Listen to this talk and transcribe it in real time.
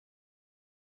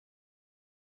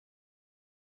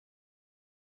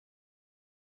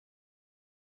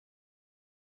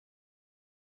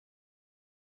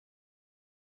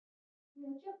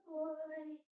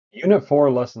Unit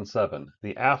 4, Lesson 7,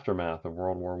 The Aftermath of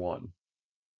World War One.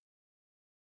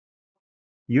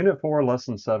 Unit 4,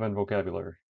 Lesson 7,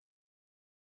 Vocabulary.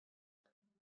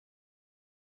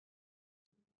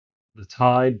 The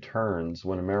tide turns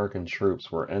when American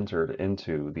troops were entered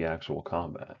into the actual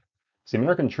combat. See,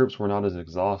 American troops were not as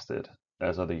exhausted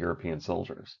as other European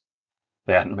soldiers.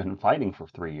 They hadn't been fighting for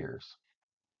 3 years.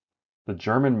 The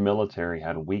German military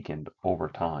had weakened over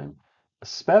time,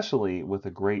 especially with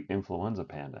the great influenza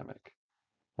pandemic,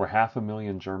 where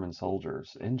 500,000 German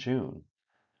soldiers in June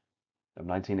of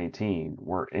 1918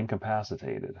 were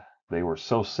incapacitated. They were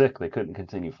so sick they couldn't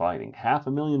continue fighting.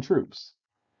 500,000 troops.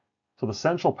 So the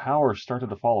Central Powers started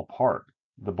to fall apart.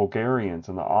 The Bulgarians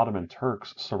and the Ottoman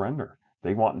Turks surrender.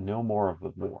 They want no more of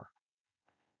the war.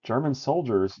 German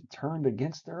soldiers turned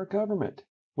against their government,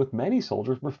 with many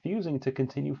soldiers refusing to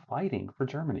continue fighting for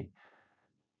Germany.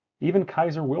 Even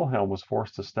Kaiser Wilhelm was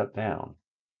forced to step down.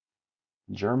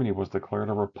 Germany was declared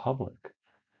a republic,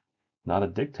 not a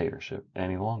dictatorship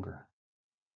any longer.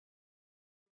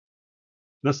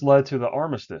 This led to the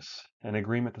Armistice, an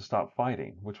agreement to stop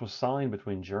fighting, which was signed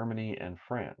between Germany and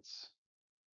France.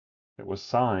 It was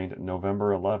signed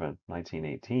November 11,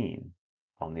 1918,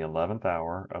 on the 11th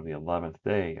hour of the 11th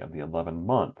day of the 11th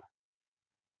month.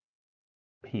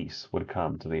 Peace would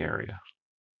come to the area.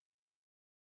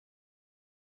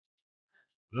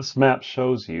 This map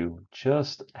shows you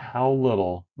just how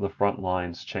little the front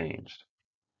lines changed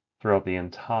throughout the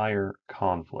entire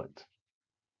conflict.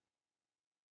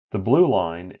 The blue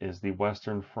line is the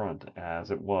Western Front as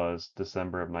it was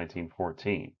December of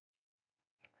 1914.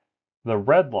 The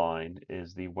red line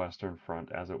is the Western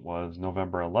Front as it was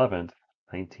November 11th,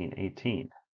 1918.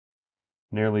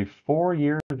 Nearly 4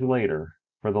 years later,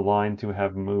 for the line to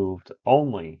have moved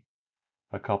only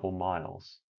a couple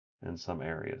miles in some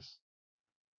areas.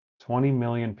 20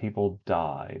 million people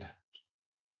died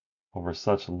over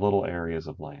such little areas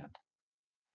of land.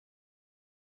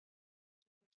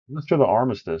 After the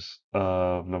armistice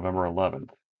of November 11th,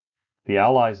 the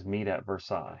Allies meet at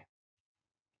Versailles.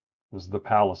 It was the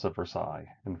Palace of Versailles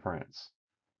in France.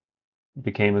 It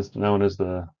became known as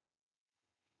the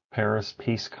Paris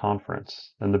Peace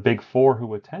Conference. And the big four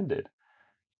who attended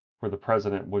were the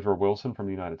President Woodrow Wilson from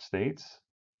the United States,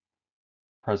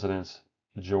 Presidents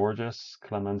Georges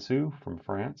Clemenceau from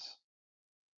France,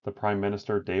 the Prime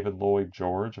Minister David Lloyd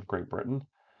George of Great Britain,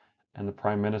 and the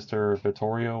Prime Minister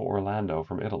Vittorio Orlando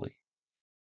from Italy.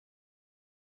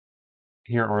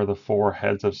 Here are the four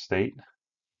heads of state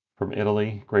from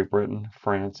Italy, Great Britain,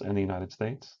 France, and the United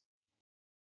States.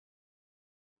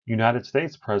 United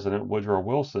States President Woodrow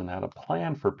Wilson had a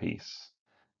plan for peace,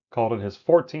 called it his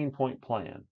 14-point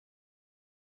plan.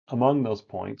 Among those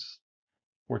points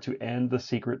were to end the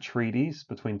secret treaties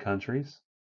between countries,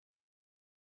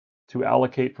 to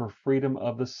allocate for freedom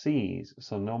of the seas,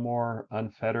 so no more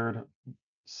unfettered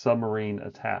submarine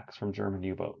attacks from German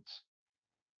U-boats,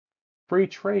 free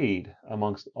trade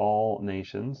amongst all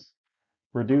nations,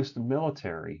 reduced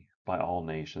military by all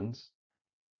nations,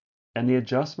 and the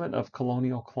adjustment of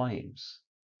colonial claims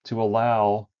to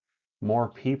allow more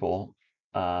people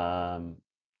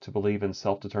to believe in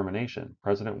self-determination.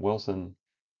 President Wilson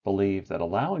believed that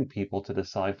allowing people to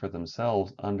decide for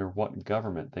themselves under what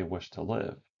government they wish to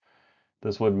live.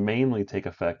 This would mainly take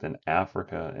effect in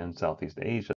Africa and Southeast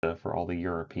Asia for all the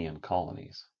European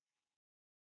colonies.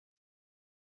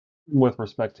 With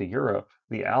respect to Europe,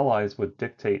 the Allies would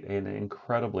dictate an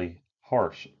incredibly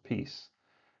harsh peace.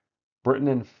 Britain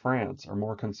and France are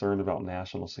more concerned about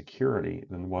national security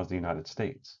than was the United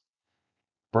States.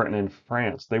 Britain and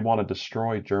France, they want to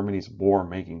destroy Germany's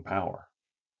war-making power.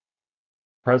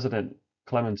 President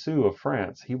Clemenceau of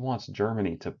France, he wants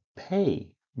Germany to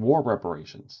pay war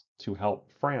reparations to help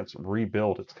France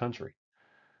rebuild its country.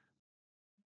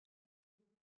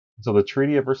 So the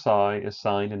Treaty of Versailles is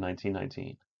signed in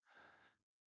 1919.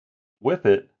 With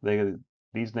it,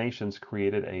 these nations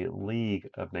created a League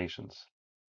of Nations,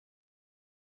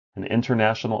 an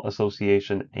international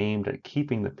association aimed at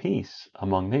keeping the peace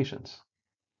among nations.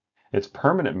 Its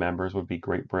permanent members would be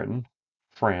Great Britain,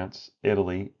 France,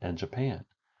 Italy, and Japan.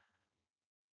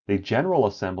 The General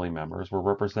Assembly members were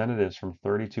representatives from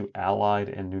 32 allied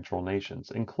and neutral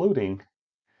nations, including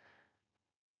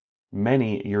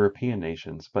many European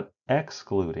nations, but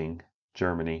excluding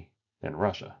Germany and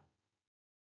Russia.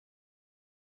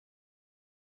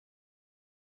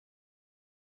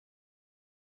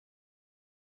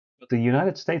 But the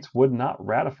United States would not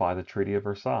ratify the Treaty of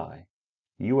Versailles.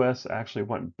 The US actually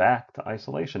went back to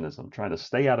isolationism, trying to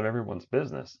stay out of everyone's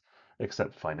business,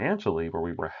 except financially, where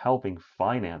we were helping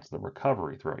finance the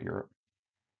recovery throughout Europe.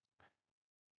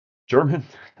 German,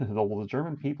 the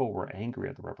German people were angry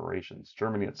at the reparations.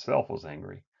 Germany itself was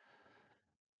angry.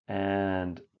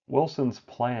 And Wilson's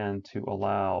plan to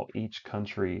allow each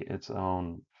country its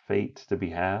own fate to be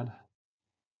had,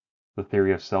 the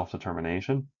theory of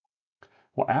self-determination.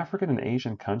 Well, African and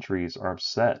Asian countries are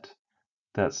upset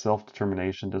that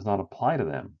self-determination does not apply to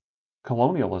them.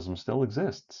 Colonialism still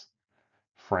exists.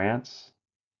 France,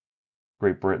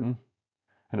 Great Britain,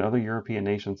 and other European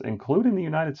nations, including the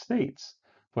United States,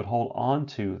 would hold on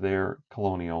to their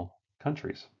colonial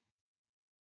countries.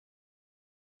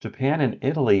 Japan and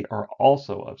Italy are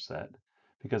also upset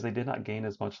because they did not gain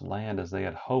as much land as they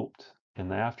had hoped in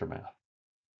the aftermath.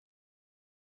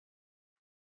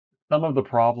 Some of the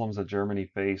problems that Germany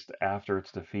faced after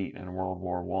its defeat in World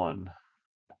War I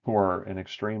were an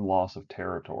extreme loss of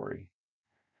territory.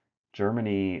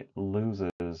 Germany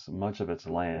loses much of its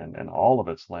land and all of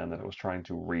its land that it was trying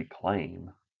to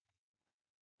reclaim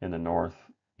in the north,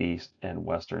 east, and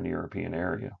western European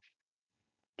area.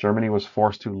 Germany was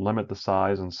forced to limit the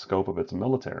size and scope of its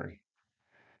military,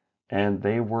 and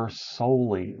they were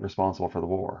solely responsible for the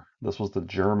war. This was the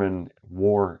German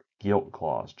war guilt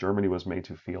clause. Germany was made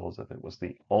to feel as if it was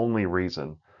the only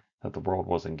reason that the world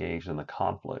was engaged in the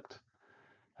conflict.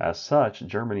 As such,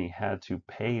 Germany had to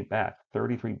pay back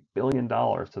 $33 billion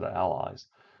to the Allies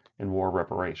in war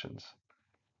reparations.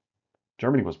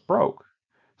 Germany was broke,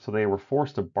 so they were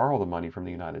forced to borrow the money from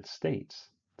the United States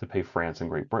to pay France and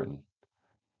Great Britain.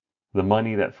 The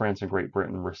money that France and Great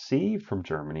Britain received from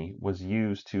Germany was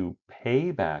used to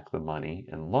pay back the money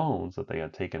and loans that they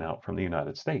had taken out from the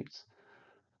United States.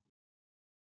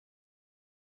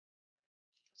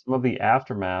 Some of the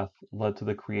aftermath led to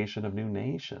the creation of new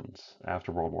nations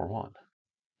after World War I.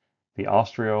 The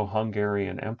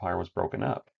Austro-Hungarian Empire was broken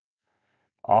up.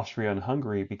 Austria and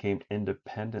Hungary became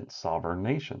independent sovereign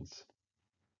nations.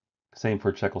 Same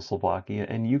for Czechoslovakia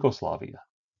and Yugoslavia.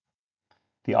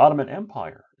 The Ottoman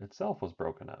Empire itself was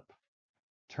broken up.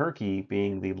 Turkey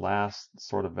being the last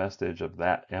sort of vestige of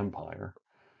that empire.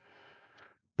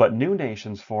 But new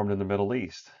nations formed in the Middle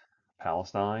East: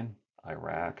 Palestine,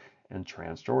 Iraq, and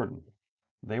Transjordan.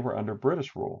 They were under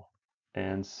British rule,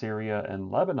 and Syria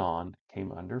and Lebanon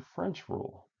came under French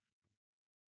rule.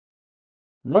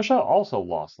 Russia also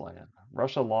lost land.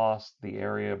 Russia lost the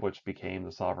area which became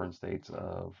the sovereign states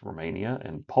of Romania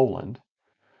and Poland.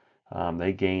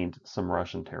 They gained some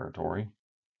Russian territory.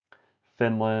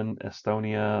 Finland,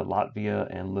 Estonia, Latvia,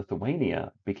 and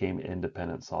Lithuania became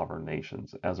independent sovereign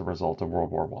nations as a result of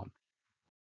World War I.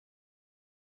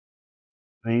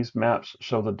 These maps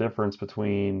show the difference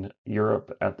between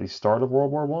Europe at the start of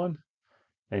World War I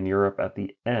and Europe at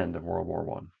the end of World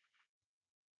War I.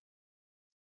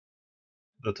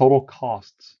 The total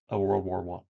costs of World War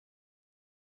I.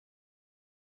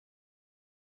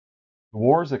 The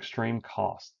war's extreme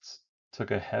costs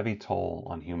took a heavy toll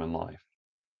on human life.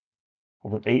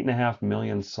 Over 8.5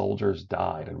 million soldiers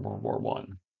died in World War I.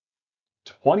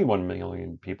 21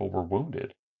 million people were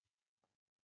wounded,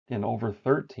 and over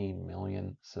 13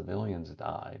 million civilians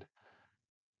died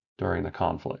during the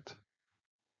conflict.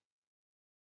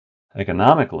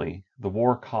 Economically, the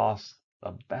war cost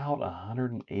about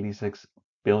 $186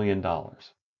 billion.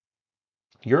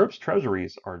 Europe's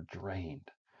treasuries are drained.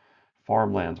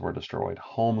 Farmlands were destroyed,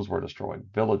 homes were destroyed,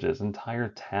 villages, entire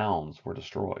towns were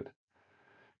destroyed.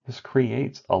 This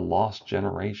creates a lost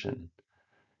generation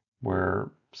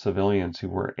where civilians who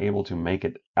were able to make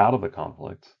it out of the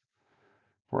conflict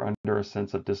were under a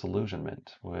sense of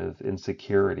disillusionment, with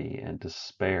insecurity and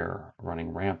despair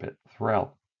running rampant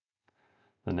throughout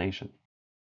the nation.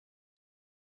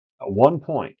 At one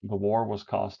point, the war was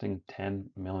costing $10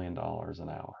 million an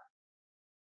hour.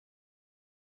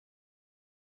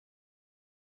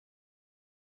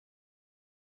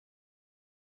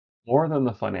 More than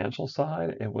the financial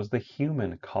side, it was the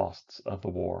human costs of the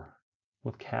war,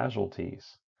 with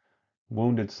casualties,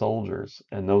 wounded soldiers,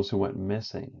 and those who went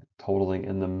missing, totaling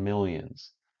in the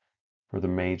millions for the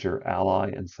major Ally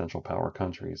and Central Power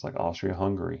countries like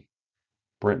Austria-Hungary,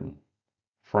 Britain,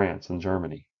 France, and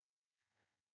Germany,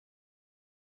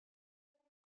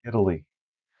 Italy,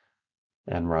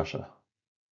 and Russia.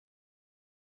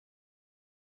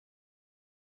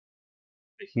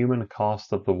 The human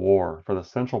cost of the war for the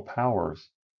Central Powers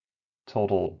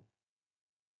totaled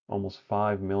almost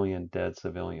 5 million dead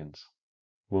civilians,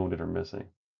 wounded or missing.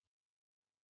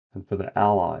 And for the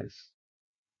Allies,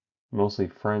 mostly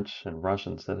French and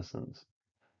Russian citizens,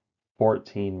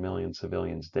 14 million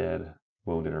civilians dead,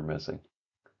 wounded, or missing.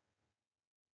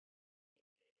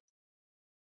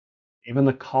 Even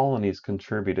the colonies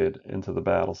contributed into the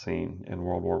battle scene in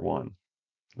World War I.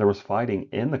 There was fighting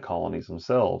in the colonies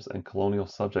themselves, and colonial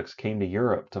subjects came to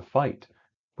Europe to fight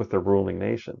with their ruling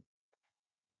nation.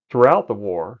 Throughout the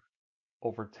war,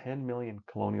 over 10 million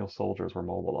colonial soldiers were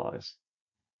mobilized,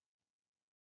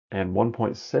 and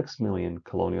 1.6 million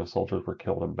colonial soldiers were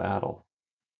killed in battle,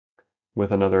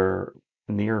 with another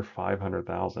near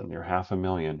 500,000, near half a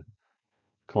million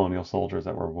colonial soldiers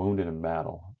that were wounded in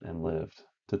battle and lived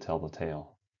to tell the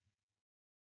tale.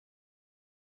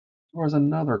 There was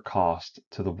another cost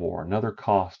to the war, another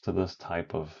cost to this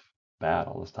type of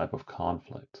battle, this type of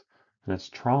conflict, and it's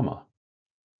trauma.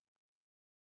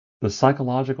 The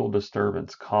psychological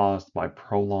disturbance caused by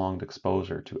prolonged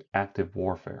exposure to active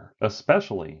warfare,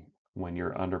 especially when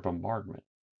you're under bombardment,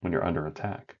 when you're under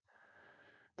attack.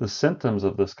 The symptoms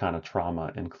of this kind of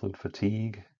trauma include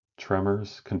fatigue,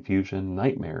 tremors, confusion,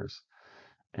 nightmares,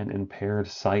 and impaired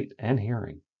sight and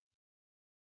hearing.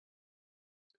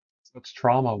 Such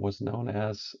trauma was known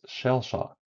as shell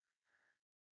shock.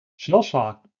 Shell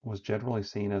shock was generally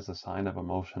seen as a sign of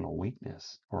emotional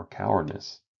weakness or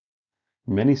cowardice.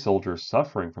 Many soldiers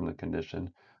suffering from the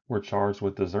condition were charged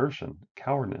with desertion,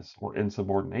 cowardice, or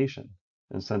insubordination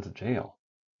and sent to jail.